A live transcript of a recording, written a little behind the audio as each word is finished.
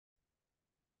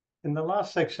In the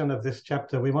last section of this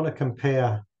chapter, we want to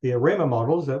compare the ARIMA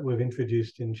models that we've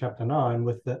introduced in Chapter 9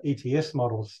 with the ETS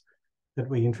models that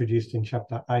we introduced in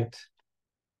Chapter 8.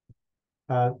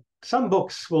 Some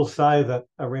books will say that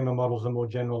ARIMA models are more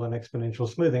general than exponential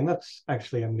smoothing. That's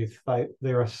actually a myth.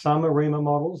 There are some ARIMA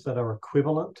models that are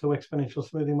equivalent to exponential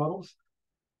smoothing models,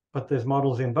 but there's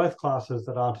models in both classes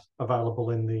that aren't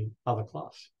available in the other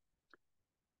class.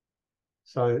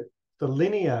 So the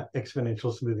linear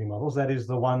exponential smoothing models, that is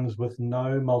the ones with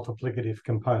no multiplicative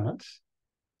components.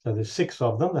 So there's 6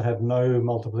 of them that have no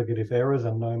multiplicative errors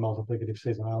and no multiplicative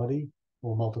seasonality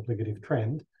or multiplicative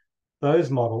trend.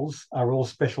 Those models are all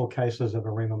special cases of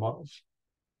ARIMA models.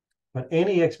 But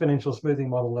any exponential smoothing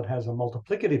model that has a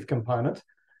multiplicative component,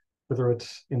 whether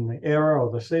it's in the error or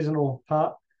the seasonal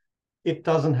part, it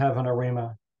doesn't have an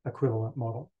ARIMA equivalent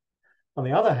model. On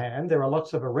the other hand, there are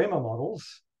lots of ARIMA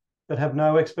models that have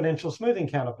no exponential smoothing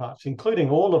counterparts, including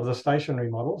all of the stationary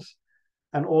models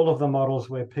and all of the models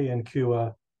where P and Q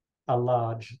are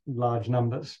large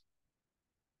numbers.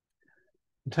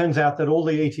 It turns out that all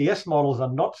the ETS models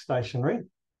are not stationary,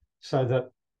 so that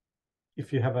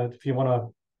if you want a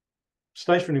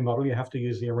stationary model, you have to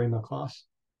use the ARIMA class.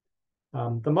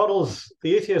 The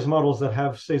ETS models that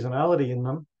have seasonality in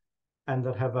them and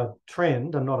that have a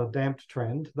trend and not a damped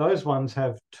trend, those ones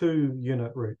have 2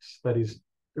 unit roots. That is,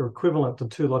 they're equivalent to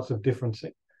 2 lots of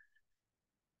differencing.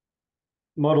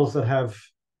 Models that have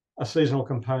a seasonal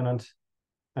component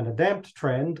and a damped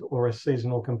trend, or a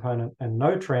seasonal component and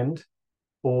no trend,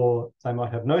 or they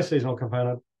might have no seasonal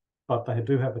component, but they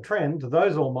do have a trend,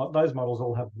 those models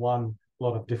all have 1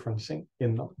 lot of differencing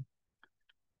in them.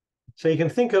 So you can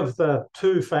think of the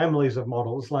 2 families of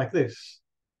models like this.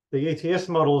 The ETS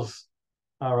models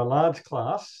are a large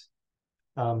class,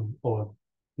 or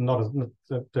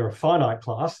they're a finite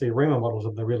class. The ARIMA models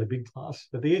are the really big class.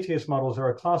 But the ETS models are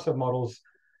a class of models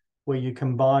where you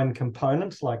combine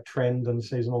components like trend and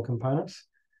seasonal components.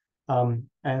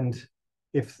 And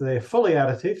if they're fully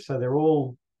additive, so they're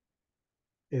all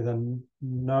either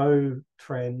no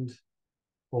trend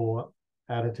or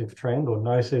additive trend, or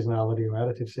no seasonality or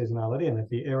additive seasonality, and if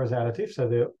the error is additive, so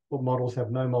the models have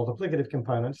no multiplicative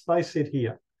components, they sit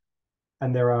here,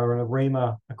 and there are an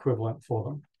ARIMA equivalent for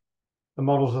them. The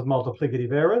models with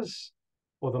multiplicative errors,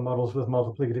 or the models with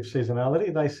multiplicative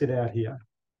seasonality, they sit out here,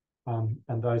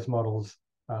 and those models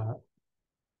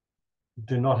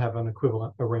do not have an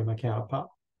equivalent ARIMA counterpart.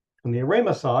 On the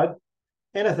ARIMA side,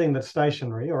 anything that's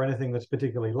stationary or anything that's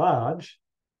particularly large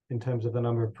in terms of the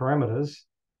number of parameters,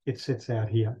 it sits out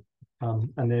here.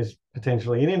 And there's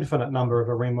potentially an infinite number of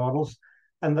ARIMA models.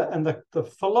 And the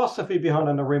philosophy behind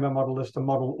an ARIMA model is to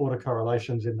model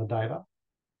autocorrelations in the data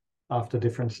after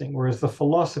differencing, whereas the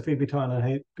philosophy behind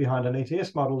an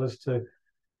ETS model is to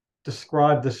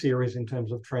describe the series in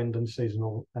terms of trend and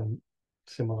seasonal and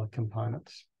similar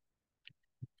components.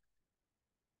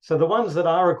 So the ones that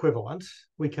are equivalent,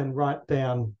 we can write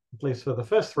down, at least for the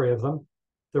first 3 of them,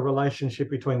 the relationship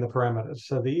between the parameters.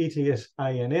 So the ETS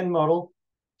ANN model,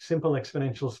 simple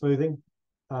exponential smoothing,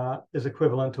 is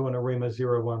equivalent to an ARIMA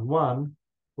 0, 1, 1,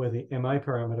 where the MA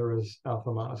parameter is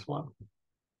alpha minus 1.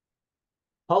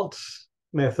 Holt's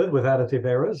method with additive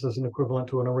errors is an equivalent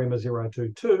to an ARIMA 0,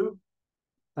 2, 2,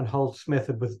 and Holt's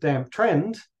method with damped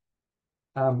trend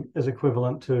is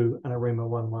equivalent to an ARIMA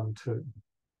 1, 1, 2.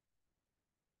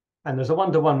 And there's a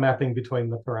 1-to-1 mapping between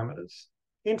the parameters.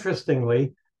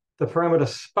 Interestingly, the parameter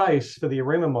space for the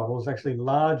ARIMA model is actually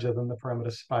larger than the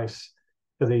parameter space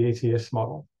for the ETS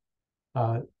model.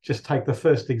 Just take the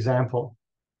first example.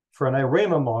 For an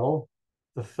ARIMA model,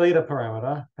 the theta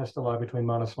parameter has to lie between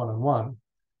 -1 and 1.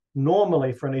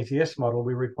 Normally, for an ETS model,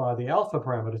 we require the alpha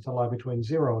parameter to lie between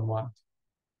 0 and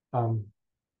 1.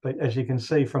 But as you can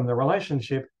see from the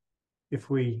relationship, if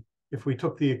we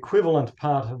took the equivalent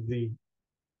part of the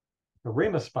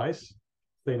ARIMA space,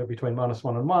 theta between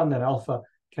 -1 and 1, then alpha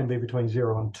can be between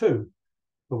 0 and 2.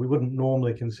 But we wouldn't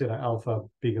normally consider alpha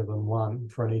bigger than 1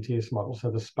 for an ETS model,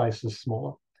 so the space is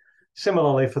smaller.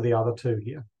 Similarly for the other 2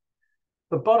 here.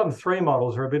 The bottom 3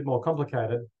 models are a bit more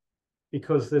complicated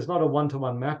because there's not a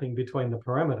 1-to-1 mapping between the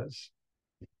parameters.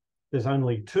 There's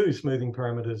only 2 smoothing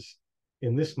parameters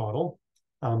in this model,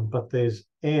 but there's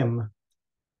M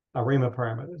ARIMA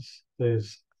parameters.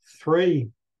 There's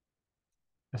 3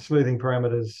 smoothing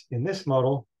parameters in this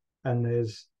model, and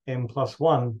there's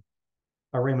M+1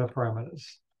 ARIMA parameters.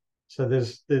 So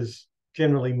there's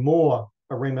generally more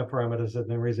ARIMA parameters than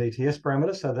there is ETS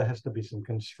parameters, so there has to be some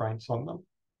constraints on them.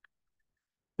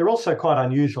 They're also quite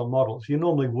unusual models. You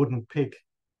normally wouldn't pick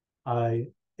a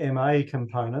MA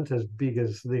component as big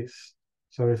as this.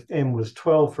 So if M was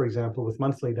 12, for example, with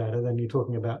monthly data, then you're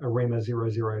talking about ARIMA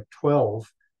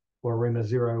 0012 or ARIMA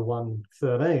 0, 1,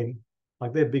 13,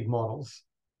 like they're big models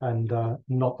and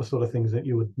not the sort of things that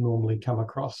you would normally come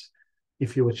across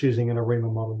if you were choosing an ARIMA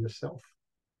model yourself.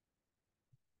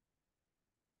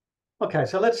 Okay,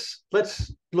 so let's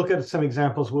look at some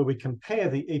examples where we compare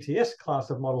the ETS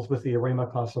class of models with the ARIMA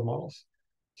class of models.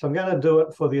 So I'm going to do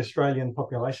it for the Australian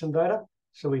population data.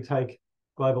 So we take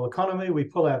global economy, we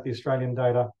pull out the Australian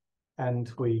data,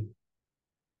 and we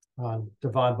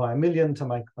divide by 1 million to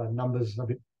make the numbers a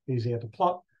bit easier to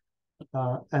plot.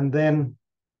 And then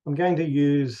I'm going to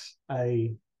use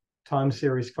a time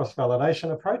series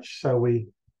cross-validation approach. So we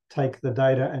take the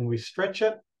data and we stretch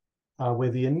it,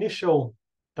 where the initial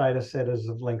data set is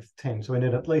of length 10. So we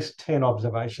need at least 10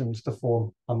 observations to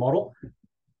form a model.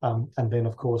 And then,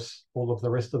 of course, all of the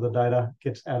rest of the data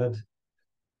gets added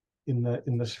in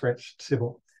the stretched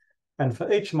symbol. And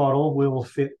for each model, we will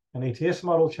fit an ETS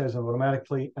model chosen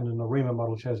automatically and an ARIMA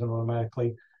model chosen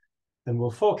automatically. Then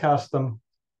we'll forecast them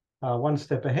one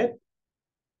step ahead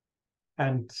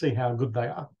and see how good they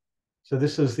are. So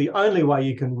this is the only way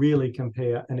you can really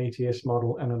compare an ETS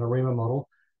model and an ARIMA model,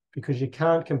 because you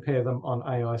can't compare them on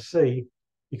AIC,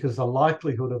 because the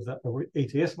likelihood of the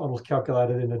ETS model is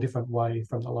calculated in a different way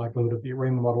from the likelihood of the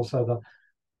ARIMA model. So the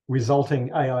resulting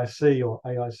AIC or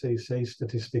AICC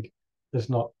statistic is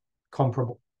not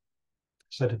comparable.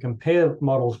 So to compare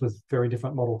models with very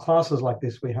different model classes like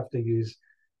this, we have to use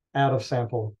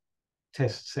out-of-sample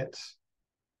test sets.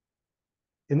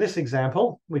 In this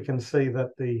example, we can see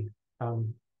that the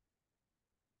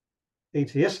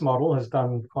ETS model has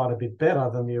done quite a bit better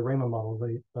than the ARIMA model.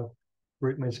 The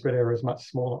root mean squared error is much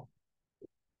smaller.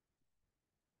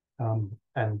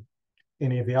 And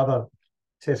any of the other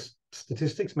test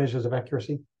statistics, measures of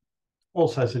accuracy,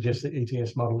 also suggest the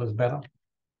ETS model is better.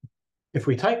 If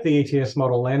we take the ETS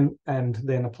model then and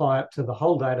then apply it to the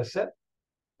whole data set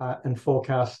and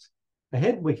forecast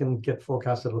ahead, we can get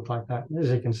forecasts that look like that. And as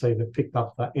you can see, they've picked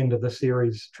up the end of the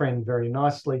series trend very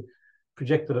nicely,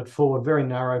 projected it forward, very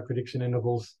narrow prediction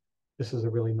intervals. This is a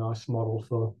really nice model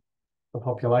for the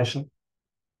population.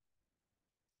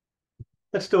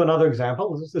 Let's do another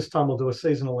example. This time we'll do a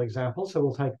seasonal example. So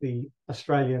we'll take the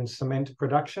Australian cement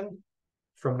production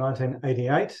from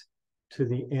 1988 to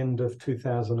the end of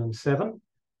 2007,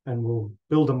 and we'll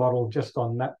build a model just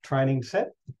on that training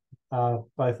set,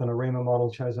 both an ARIMA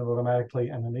model chosen automatically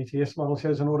and an ETS model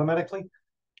chosen automatically.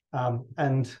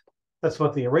 And that's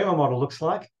what the ARIMA model looks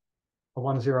like, a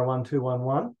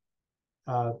 101211.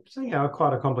 So,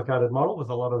 quite a complicated model with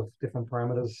a lot of different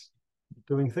parameters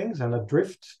doing things and a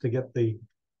drift to get the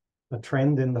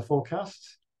trend in the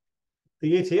forecasts.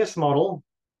 The ETS model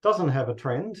doesn't have a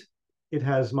trend. It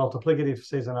has multiplicative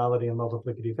seasonality and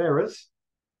multiplicative errors.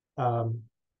 And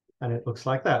it looks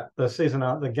like that.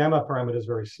 The gamma parameter is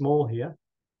very small here.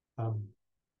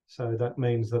 So that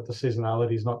means that the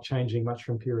seasonality is not changing much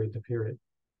from period to period.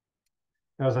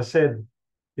 Now, as I said,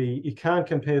 you can't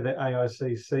compare the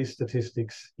AICC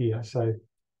statistics here. So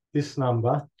this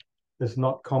number is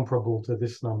not comparable to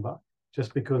this number.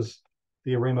 Just because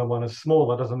the ARIMA one is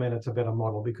smaller doesn't mean it's a better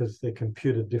model, because they're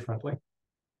computed differently.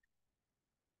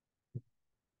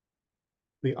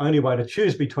 The only way to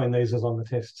choose between these is on the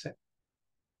test set.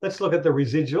 Let's look at the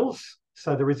residuals.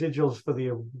 So the residuals for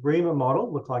the ARIMA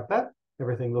model look like that.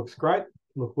 Everything looks great,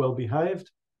 look well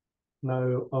behaved,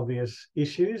 no obvious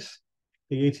issues.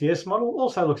 The ETS model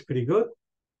also looks pretty good.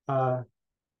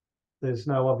 There's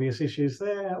no obvious issues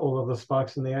there. All of the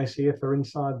spikes in the ACF are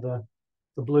inside the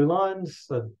blue lines.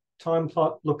 The time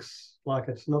plot looks like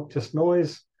it's not just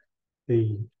noise.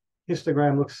 The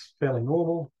histogram looks fairly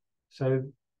normal. So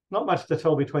not much to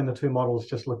tell between the two models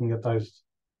just looking at those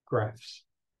graphs.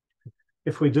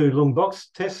 If we do Lung box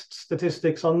test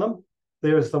statistics on them,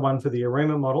 there is the one for the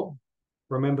ARIMA model.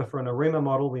 Remember, for an ARIMA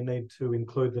model, we need to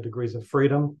include the degrees of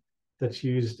freedom that's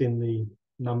used in the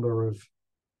number of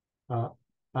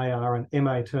AR and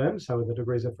MA terms. So the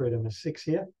degrees of freedom is 6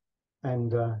 here.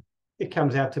 And it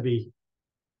comes out to be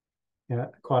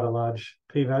quite a large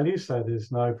p-value. So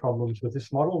there's no problems with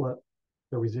this model, that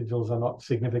the residuals are not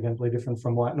significantly different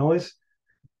from white noise.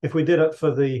 If we did it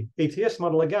for the ETS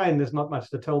model, again, there's not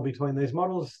much to tell between these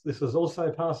models. This is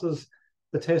also passes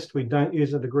the test. We don't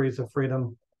use the degrees of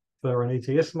freedom for an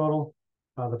ETS model.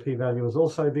 The p-value is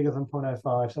also bigger than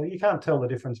 0.05. So you can't tell the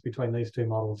difference between these two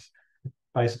models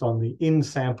based on the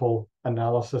in-sample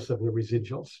analysis of the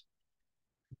residuals.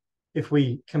 If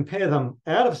we compare them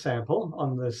out of sample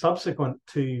on the subsequent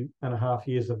 2.5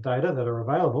 years of data that are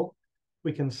available,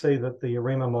 we can see that the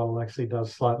ARIMA model actually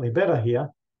does slightly better here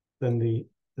than the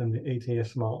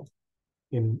ETS model.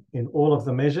 In all of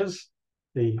the measures,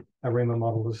 the ARIMA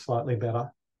model is slightly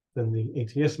better than the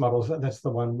ETS models. That's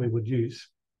the one we would use.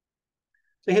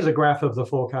 So here's a graph of the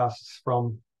forecasts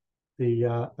from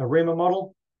the ARIMA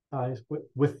model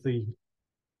with the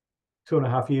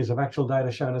 2.5 years of actual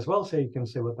data shown as well, so you can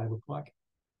see what they look like.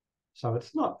 So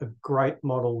it's not a great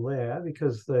model there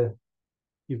because the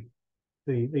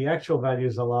actual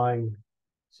values are lying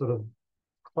sort of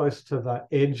close to the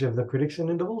edge of the prediction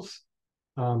intervals.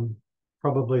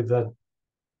 Probably the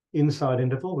inside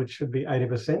interval, which should be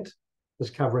 80%, is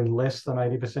covering less than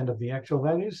 80% of the actual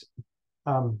values.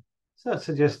 So that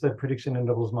suggests that prediction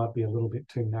intervals might be a little bit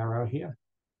too narrow here.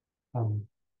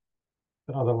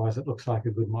 But otherwise, it looks like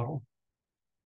a good model.